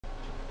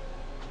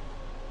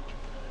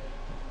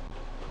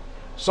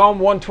Psalm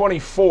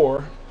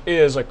 124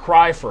 is a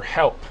cry for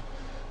help,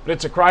 but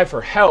it's a cry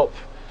for help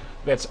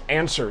that's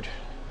answered.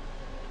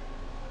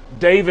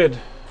 David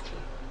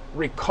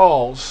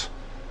recalls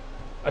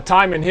a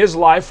time in his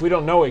life, we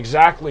don't know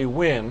exactly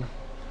when,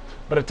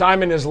 but a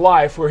time in his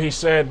life where he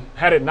said,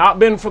 had it not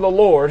been for the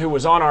Lord who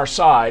was on our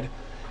side,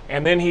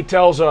 and then he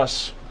tells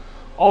us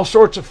all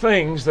sorts of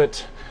things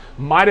that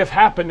might have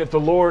happened if the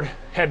Lord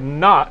had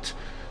not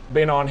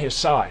been on his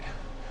side.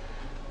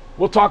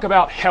 We'll talk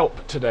about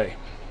help today.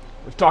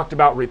 We've talked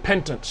about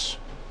repentance,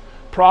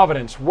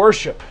 providence,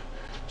 worship,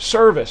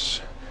 service,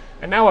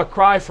 and now a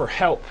cry for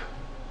help.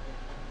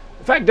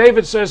 In fact,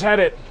 David says, had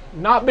it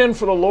not been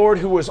for the Lord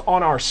who was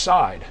on our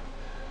side.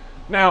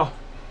 Now,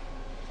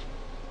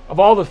 of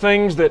all the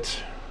things that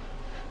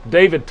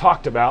David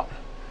talked about,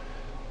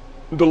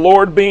 the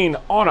Lord being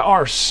on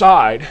our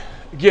side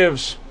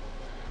gives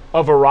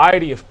a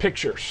variety of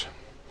pictures.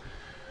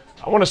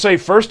 I want to say,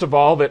 first of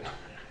all, that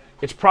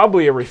it's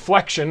probably a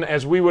reflection,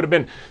 as we would have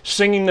been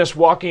singing this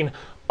walking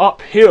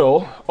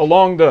uphill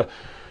along the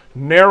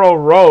narrow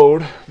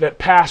road that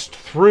passed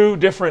through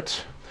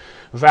different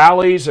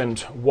valleys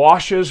and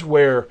washes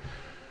where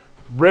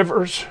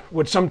rivers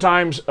would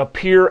sometimes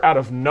appear out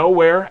of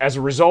nowhere as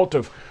a result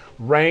of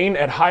rain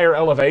at higher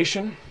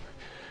elevation,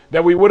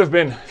 that we would have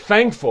been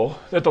thankful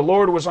that the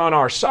Lord was on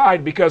our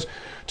side, because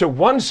to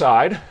one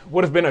side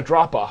would have been a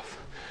drop-off.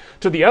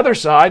 To the other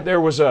side,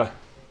 there was a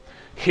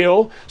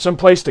hill,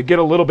 someplace to get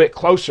a little bit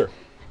closer.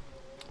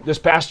 This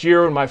past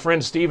year, when my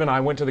friend Steve and I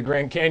went to the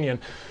Grand Canyon,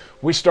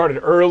 we started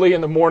early in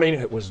the morning.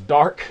 It was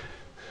dark.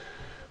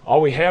 All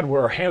we had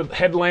were our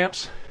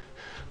headlamps.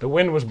 The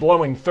wind was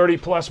blowing 30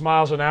 plus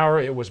miles an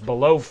hour. It was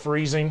below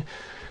freezing.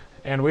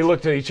 And we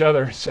looked at each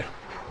other and said,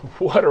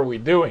 what are we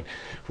doing?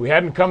 If we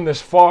hadn't come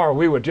this far,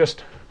 we would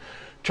just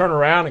turn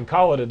around and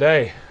call it a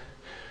day.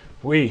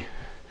 We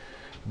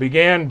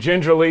began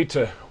gingerly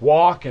to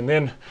walk and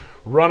then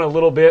run a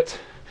little bit.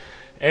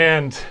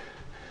 And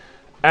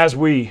as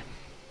we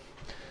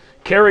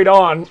carried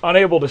on,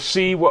 unable to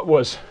see what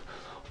was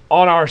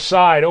on our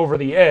side over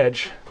the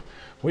edge,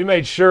 we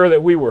made sure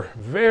that we were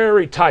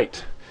very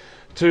tight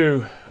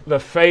to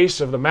the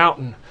face of the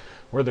mountain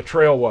where the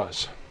trail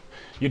was.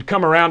 You'd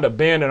come around a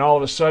bend and all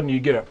of a sudden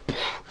you'd get a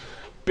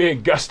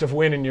big gust of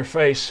wind in your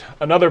face.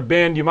 Another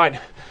bend, you might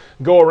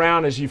go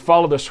around as you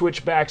follow the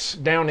switchbacks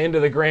down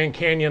into the Grand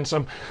Canyon,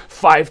 some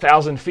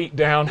 5,000 feet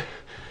down.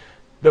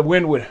 The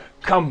wind would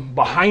come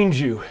behind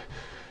you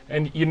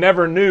and you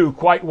never knew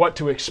quite what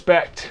to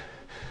expect.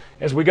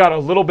 As we got a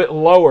little bit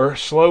lower,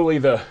 slowly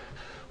the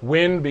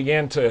wind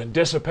began to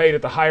dissipate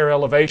at the higher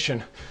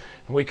elevation,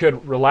 and we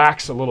could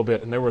relax a little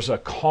bit, and there was a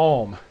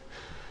calm,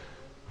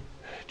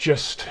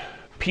 just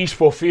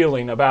peaceful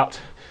feeling about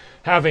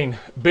having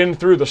been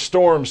through the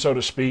storm, so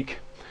to speak,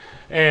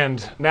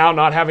 and now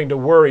not having to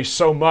worry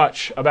so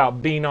much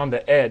about being on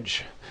the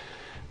edge.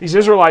 These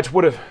Israelites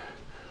would have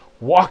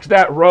walked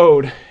that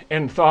road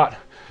and thought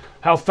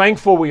how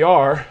thankful we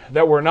are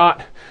that we're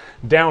not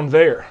down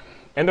there.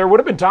 And there would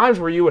have been times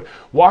where you would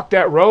walk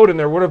that road and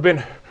there would have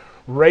been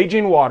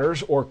raging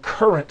waters or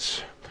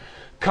currents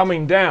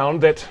coming down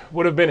that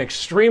would have been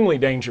extremely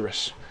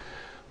dangerous.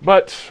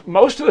 But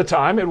most of the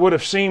time it would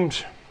have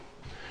seemed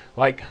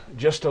like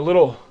just a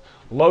little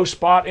low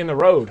spot in the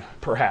road,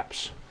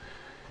 perhaps.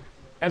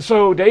 And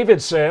so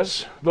David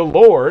says, the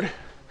Lord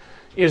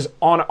is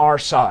on our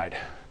side.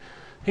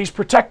 He's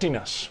protecting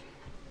us.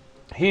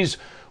 He's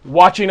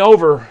watching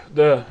over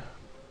the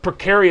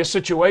precarious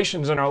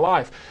situations in our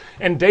life.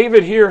 And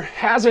David here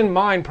has in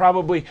mind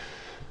probably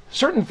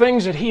certain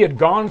things that he had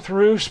gone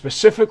through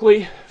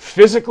specifically,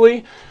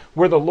 physically,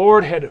 where the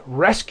Lord had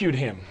rescued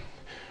him,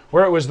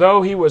 where it was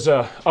though he was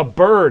a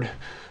bird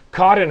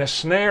caught in a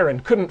snare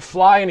and couldn't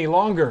fly any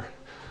longer,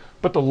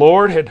 but the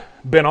Lord had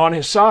been on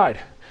his side.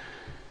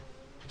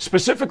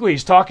 Specifically,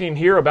 he's talking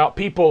here about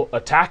people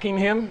attacking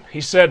him.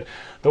 He said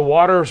the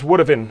waters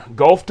would have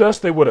engulfed us.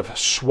 They would have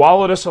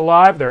swallowed us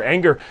alive. Their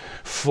anger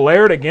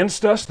flared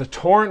against us. The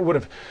torrent would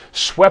have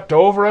swept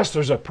over us.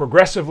 There's a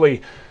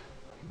progressively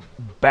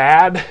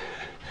bad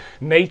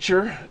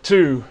nature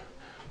to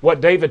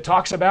what David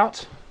talks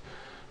about.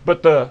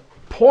 But the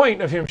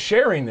point of him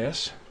sharing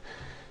this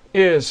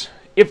is,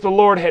 if the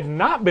Lord had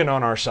not been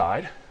on our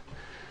side,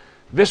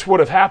 this would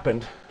have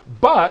happened.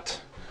 But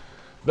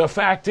the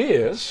fact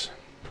is,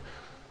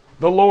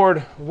 the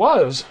Lord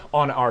was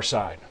on our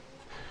side.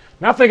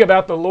 Now think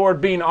about the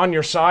Lord being on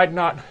your side,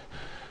 not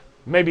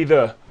maybe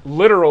the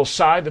literal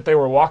side that they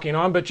were walking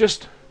on, but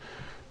just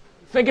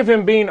think of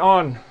him being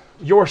on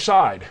your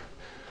side,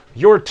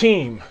 your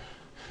team,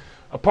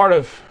 a part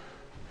of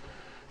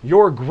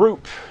your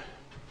group.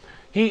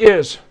 He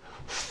is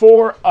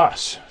for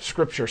us,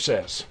 Scripture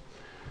says.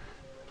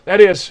 That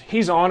is,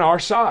 he's on our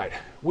side.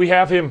 We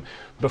have him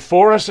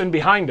before us and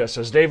behind us,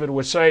 as David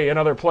would say in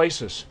other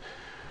places.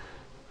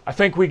 I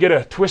think we get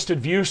a twisted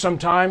view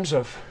sometimes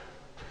of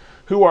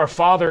who our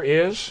Father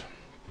is.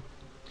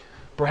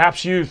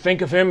 Perhaps you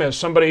think of him as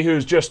somebody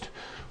who's just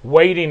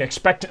waiting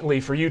expectantly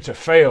for you to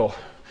fail.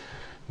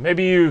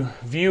 Maybe you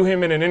view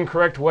him in an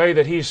incorrect way,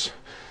 that he's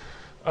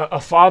a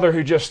father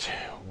who just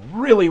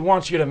really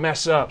wants you to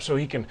mess up so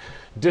he can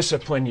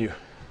discipline you.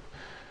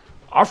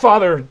 Our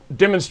Father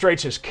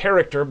demonstrates his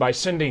character by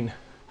sending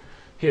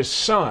his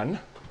Son,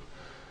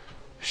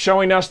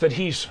 showing us that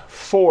he's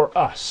for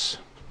us.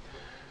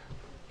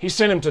 He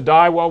sent him to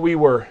die while we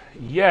were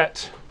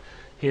yet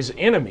his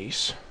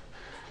enemies.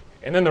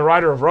 And then the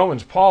writer of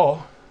Romans,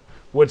 Paul,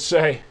 would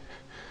say,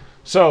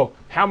 so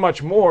how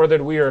much more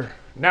that we are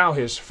now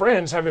his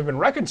friends, having been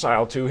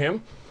reconciled to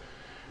him,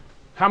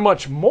 how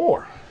much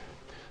more?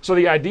 So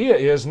the idea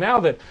is now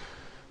that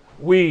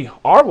we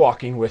are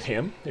walking with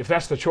him, if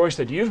that's the choice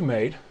that you've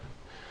made,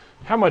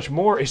 how much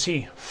more is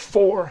he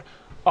for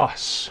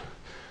us?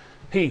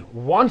 He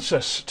wants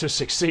us to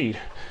succeed.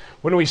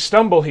 When we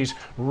stumble, he's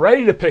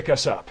ready to pick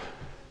us up.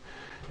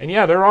 And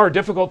yeah, there are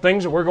difficult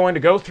things that we're going to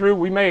go through.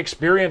 We may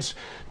experience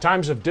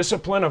times of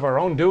discipline of our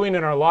own doing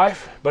in our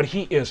life, but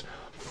he is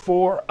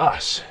for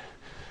us.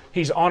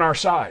 He's on our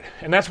side.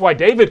 And that's why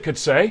David could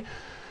say,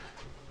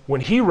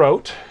 when he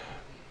wrote,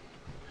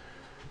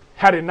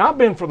 had it not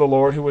been for the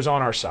Lord who was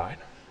on our side,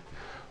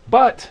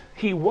 but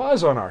he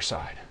was on our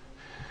side.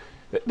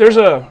 There's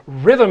a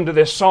rhythm to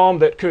this psalm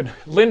that could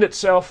lend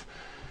itself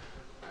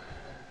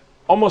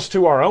almost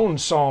to our own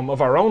psalm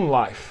of our own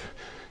life.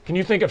 Can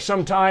you think of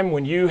some time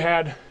when you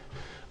had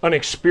an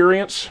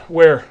experience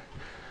where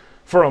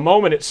for a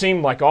moment it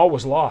seemed like all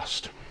was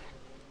lost?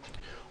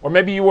 Or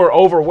maybe you were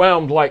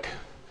overwhelmed like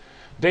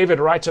David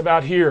writes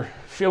about here,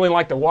 feeling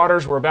like the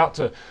waters were about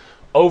to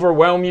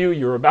overwhelm you.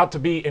 You're about to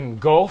be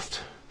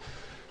engulfed,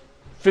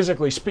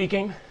 physically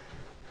speaking.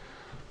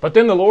 But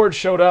then the Lord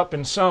showed up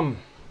in some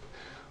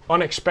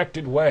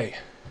unexpected way.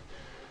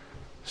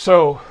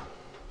 So,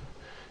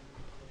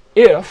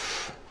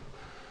 if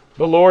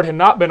the Lord had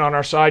not been on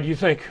our side, you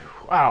think,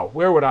 wow,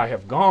 where would I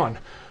have gone?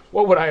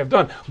 What would I have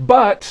done?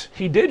 But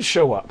he did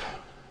show up.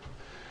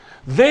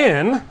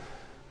 Then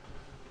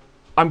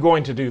I'm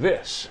going to do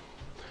this.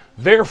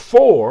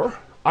 Therefore,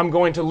 I'm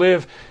going to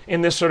live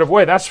in this sort of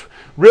way. That's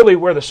really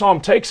where the psalm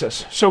takes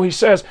us. So he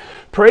says,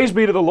 praise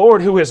be to the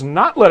Lord who has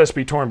not let us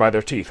be torn by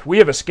their teeth. We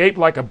have escaped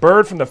like a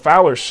bird from the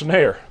fowler's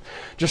snare.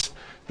 Just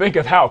think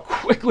of how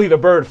quickly the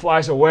bird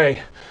flies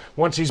away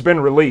once he's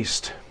been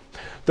released.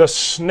 The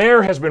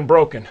snare has been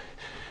broken.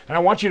 And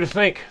I want you to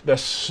think the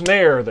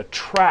snare, the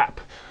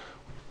trap,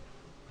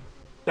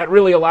 that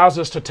really allows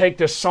us to take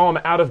this psalm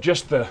out of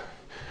just the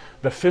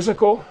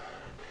physical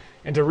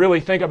and to really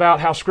think about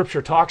how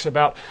Scripture talks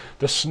about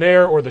the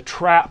snare or the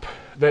trap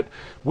that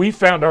we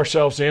found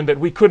ourselves in that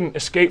we couldn't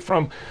escape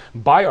from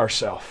by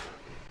ourselves.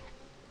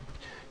 It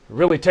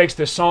really takes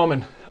this psalm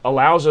and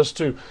allows us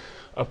to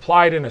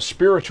apply it in a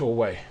spiritual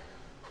way.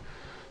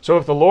 So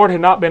if the Lord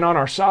had not been on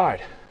our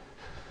side,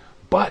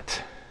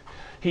 but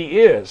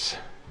he is,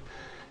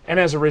 and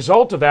as a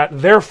result of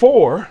that,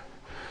 therefore,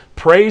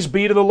 praise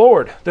be to the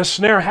Lord. The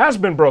snare has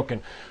been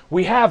broken.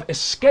 We have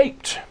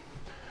escaped.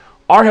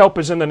 Our help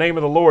is in the name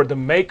of the Lord, the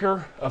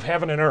maker of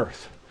heaven and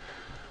earth.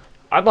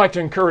 I'd like to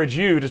encourage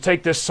you to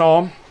take this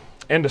psalm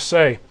and to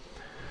say,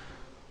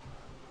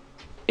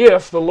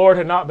 if the Lord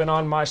had not been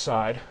on my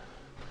side,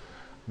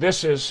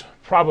 this is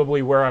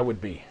probably where I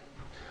would be.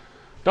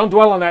 Don't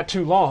dwell on that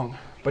too long,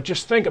 but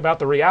just think about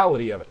the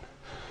reality of it.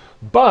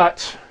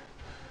 But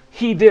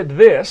he did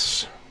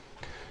this.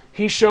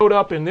 He showed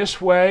up in this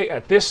way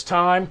at this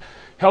time,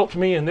 helped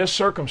me in this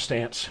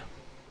circumstance.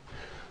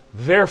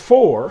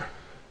 Therefore,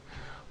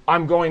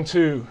 I'm going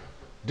to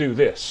do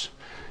this.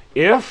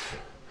 If,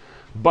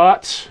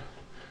 but,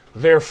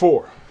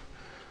 therefore.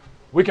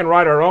 We can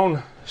write our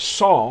own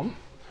psalm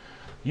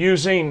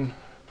using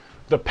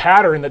the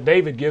pattern that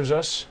David gives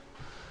us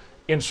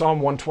in Psalm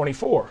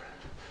 124.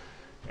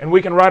 And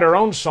we can write our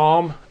own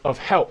psalm of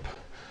help.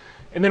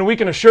 And then we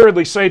can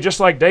assuredly say, just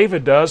like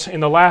David does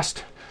in the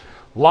last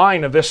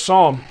line of this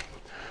psalm,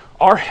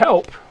 our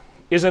help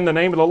is in the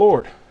name of the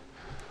Lord,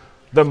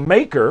 the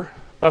maker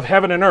of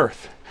heaven and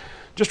earth.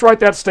 Just write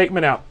that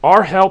statement out.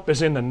 Our help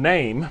is in the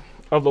name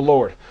of the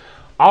Lord.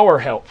 Our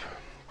help.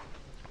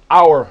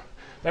 Our.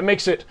 That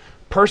makes it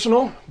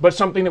personal, but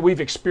something that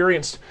we've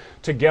experienced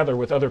together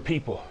with other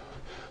people.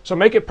 So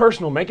make it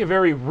personal. Make it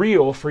very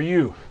real for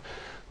you.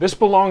 This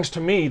belongs to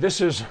me.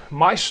 This is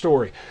my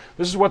story.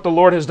 This is what the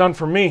Lord has done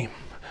for me.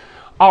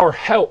 Our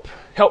help.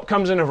 Help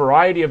comes in a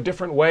variety of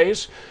different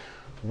ways.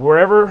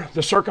 Wherever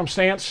the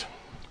circumstance,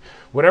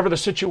 whatever the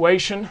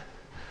situation,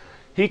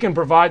 he can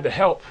provide the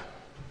help.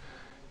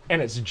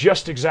 And it's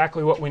just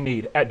exactly what we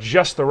need at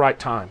just the right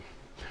time.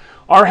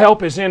 Our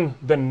help is in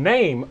the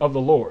name of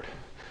the Lord.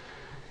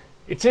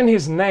 It's in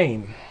his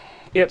name.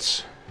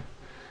 It's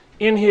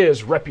in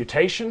his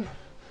reputation.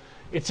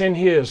 It's in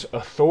his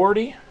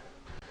authority.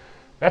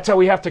 That's how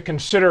we have to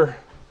consider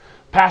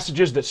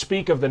passages that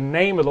speak of the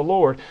name of the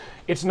Lord.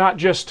 It's not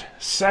just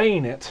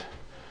saying it.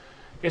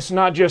 It's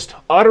not just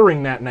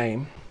uttering that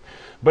name,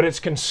 but it's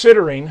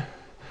considering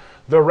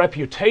the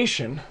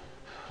reputation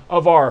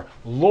of our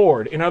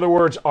Lord. In other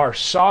words, our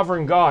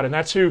sovereign God. And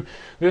that's who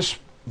this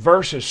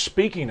verse is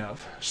speaking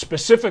of,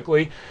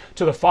 specifically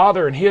to the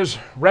Father and his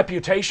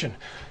reputation.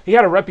 He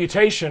had a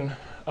reputation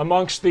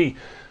amongst the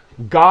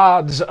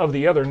gods of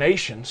the other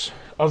nations,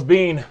 of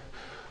being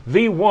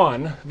the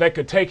one that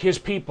could take his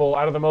people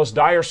out of the most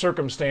dire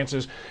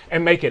circumstances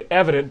and make it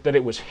evident that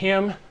it was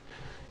him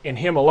and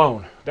him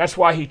alone. That's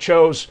why he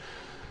chose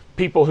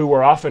people who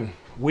were often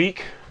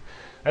weak.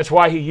 That's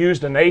why he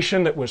used a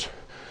nation that was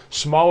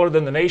smaller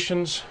than the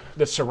nations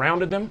that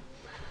surrounded them.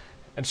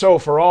 And so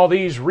for all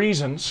these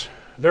reasons,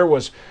 there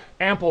was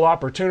ample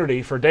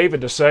opportunity for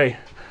David to say,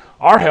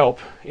 our help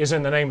is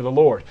in the name of the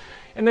Lord.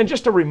 And then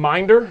just a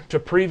reminder to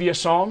previous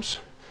Psalms,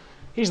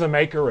 he's the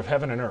maker of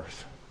heaven and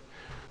earth.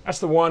 That's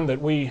the one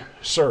that we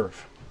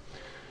serve.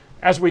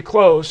 As we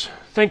close,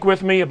 think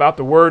with me about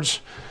the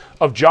words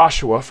of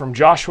Joshua from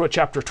Joshua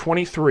chapter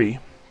 23.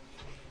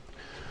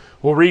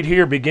 We'll read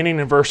here beginning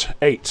in verse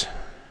 8.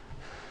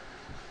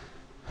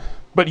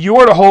 But you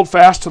are to hold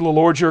fast to the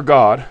Lord your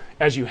God,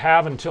 as you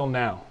have until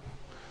now.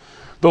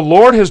 The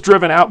Lord has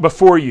driven out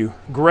before you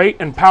great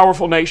and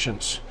powerful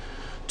nations.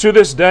 To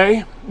this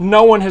day,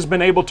 no one has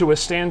been able to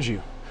withstand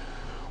you.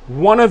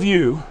 One of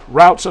you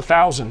routs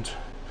 1,000,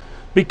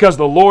 because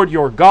the Lord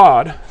your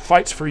God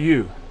fights for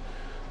you,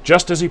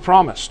 just as he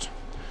promised.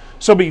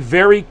 So be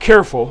very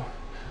careful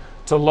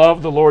to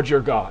love the Lord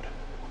your God.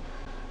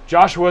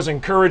 Joshua is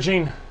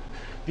encouraging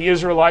the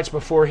Israelites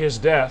before his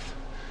death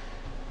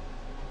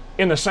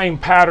in the same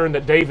pattern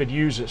that David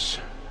uses.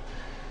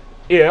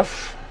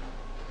 If,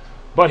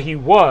 but he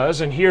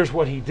was, and here's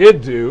what he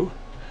did do,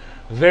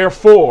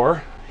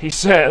 therefore, he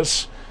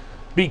says,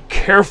 be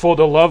careful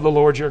to love the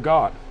Lord your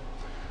God.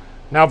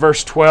 Now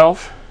verse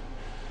 12,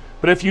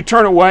 but if you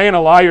turn away and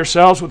ally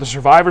yourselves with the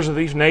survivors of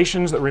these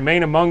nations that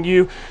remain among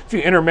you, if you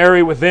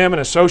intermarry with them and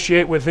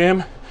associate with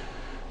them,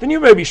 then you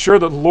may be sure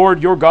that the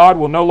Lord your God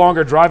will no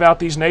longer drive out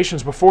these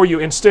nations before you.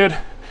 Instead,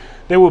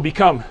 they will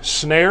become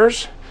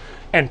snares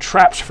and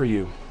traps for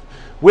you,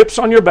 whips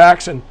on your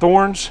backs and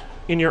thorns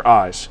in your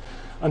eyes,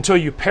 until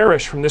you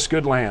perish from this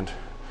good land,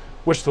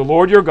 which the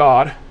Lord your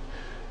God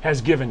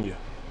has given you.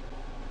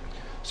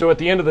 So at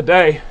the end of the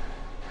day,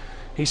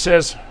 he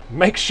says,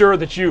 make sure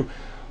that you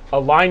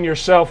align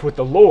yourself with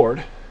the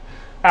Lord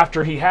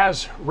after he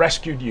has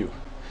rescued you.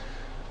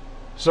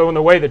 So in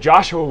the way that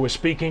Joshua was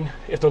speaking,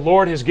 if the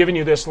Lord has given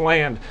you this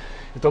land,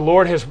 if the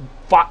Lord has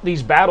fought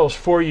these battles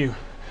for you,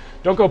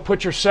 don't go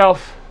put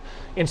yourself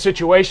in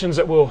situations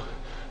that will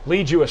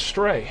lead you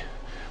astray.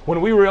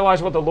 When we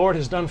realize what the Lord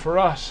has done for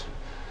us,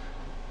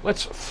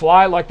 let's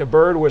fly like the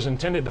bird was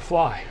intended to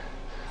fly.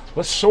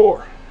 Let's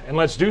soar, and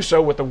let's do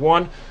so with the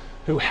one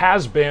who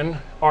has been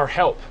our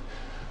help,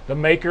 the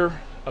maker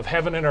of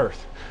heaven and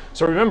earth.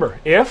 So remember,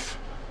 if,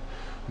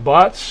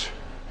 but,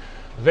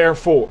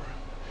 therefore.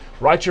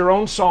 Write your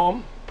own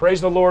psalm,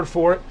 praise the Lord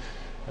for it,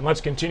 and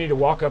let's continue to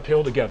walk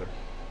uphill together.